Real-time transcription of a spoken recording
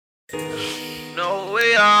Know who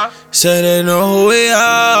we are. Say they know who we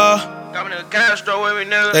are. Got me nigga Castro with me,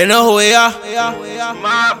 nigga. They know who we are.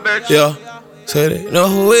 My bitch. Yeah. Say they know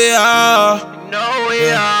who we are. You know who we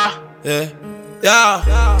are. Yeah. Yeah.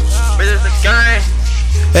 Bitch, it's the game.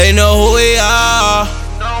 They know who we are.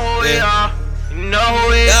 You know who we are. You know who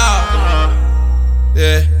we Yeah. are.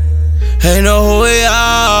 Yeah. They know who we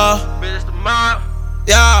are. Bitch, it's the mob.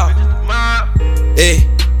 Yeah. Bitch, it's the mob. Hey.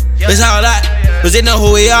 Bitch, all that. Cause they know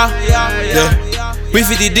who we are. Yeah. We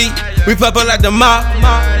 50 deep. We pop up like the mob.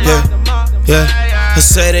 Yeah. Yeah. I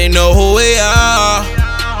say they know who we are.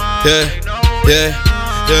 Yeah. Yeah.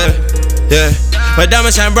 Yeah. Yeah. My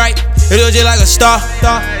diamond shine bright. It was just like a star.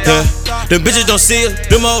 Yeah. Them bitches don't see it.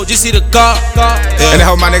 Them hoes just see the car. Yeah. And that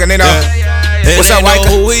hoe my nigga Nino. Yeah. What's up, White?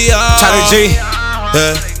 Who we are. Charlie G.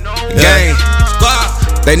 Yeah. Gang.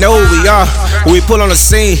 Squad. They know who we are. When we pull on the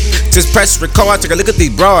scene, just press record, I take a look at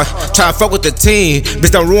these broad. Try to fuck with the team.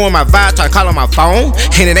 Bitch don't ruin my vibe, try to call on my phone.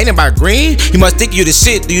 And it ain't about green. You must think you the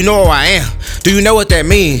shit. Do you know who I am? Do you know what that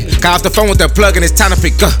mean? Got off the phone with the plug and it's time to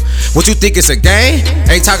pick up. What you think it's a game?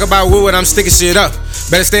 Ain't talk about Woodward, I'm sticking shit up.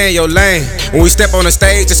 Better stay in your lane. When we step on the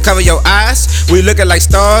stage, just cover your eyes. We looking like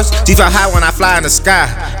stars. G5 high when I fly in the sky.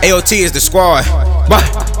 AOT is the squad. What?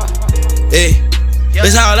 Hey.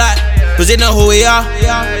 Bitch, all that. Cause they know who we are.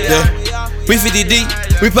 Yeah. We 50 deep.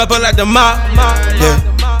 We pop up like the mob. Yeah.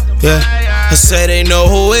 Yeah. I say they know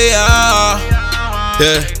who we are.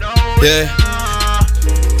 Yeah. Yeah.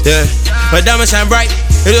 Yeah. My diamond shine bright.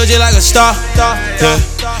 It was just like a star. Yeah.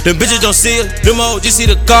 Them bitches don't see it. Them hoes just see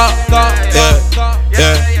the car. Yeah.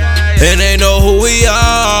 Yeah. And they know who we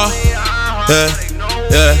are. Yeah.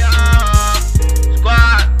 Yeah.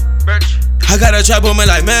 Squad, bitch. I got a trap on me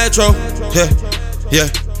like Metro. Yeah. Yeah.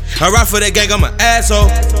 I ride for that gang, I'm an asshole.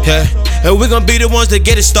 Yeah. And we gon' be the ones that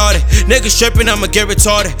get it started. Niggas trippin', I'ma get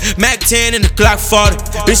retarded. Mac 10 and the Glock 40.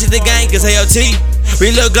 Bitch is the gang, cause ALT.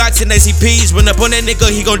 We look Glocks and ACPs. Run up on that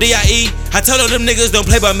nigga, he gon' DIE. I told all them niggas don't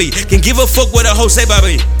play by me. Can give a fuck what a hoe say by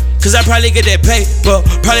me. Cause I probably get that pay, but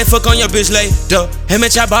probably fuck on your bitch later. Him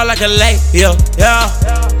and chop out like a lay, yeah, yeah.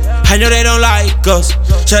 I know they don't like us.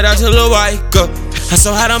 Shout out to Lil White girl. I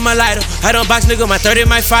so hot on my lighter. I don't box nigga, my 30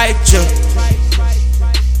 might fight you.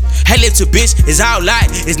 Hey, little bitch, it's all light.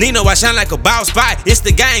 It's Nino, I shine like a ball spot. It's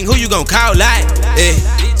the gang, who you gon' call light? Yeah,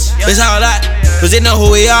 it's all light, cause they know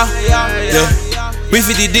who we are. Yeah, we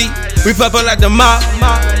 50 deep, we pop up like the mob.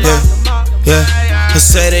 Yeah, yeah, I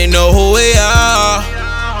say they know who we are.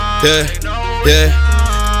 Yeah,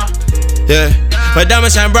 yeah, yeah. My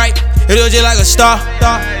diamond shine bright, it was just like a star.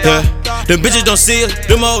 Yeah, them bitches don't see it,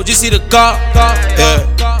 them hoes just see the car.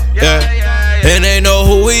 Yeah, yeah, and they know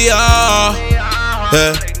who we are.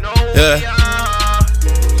 Yeah. Yeah.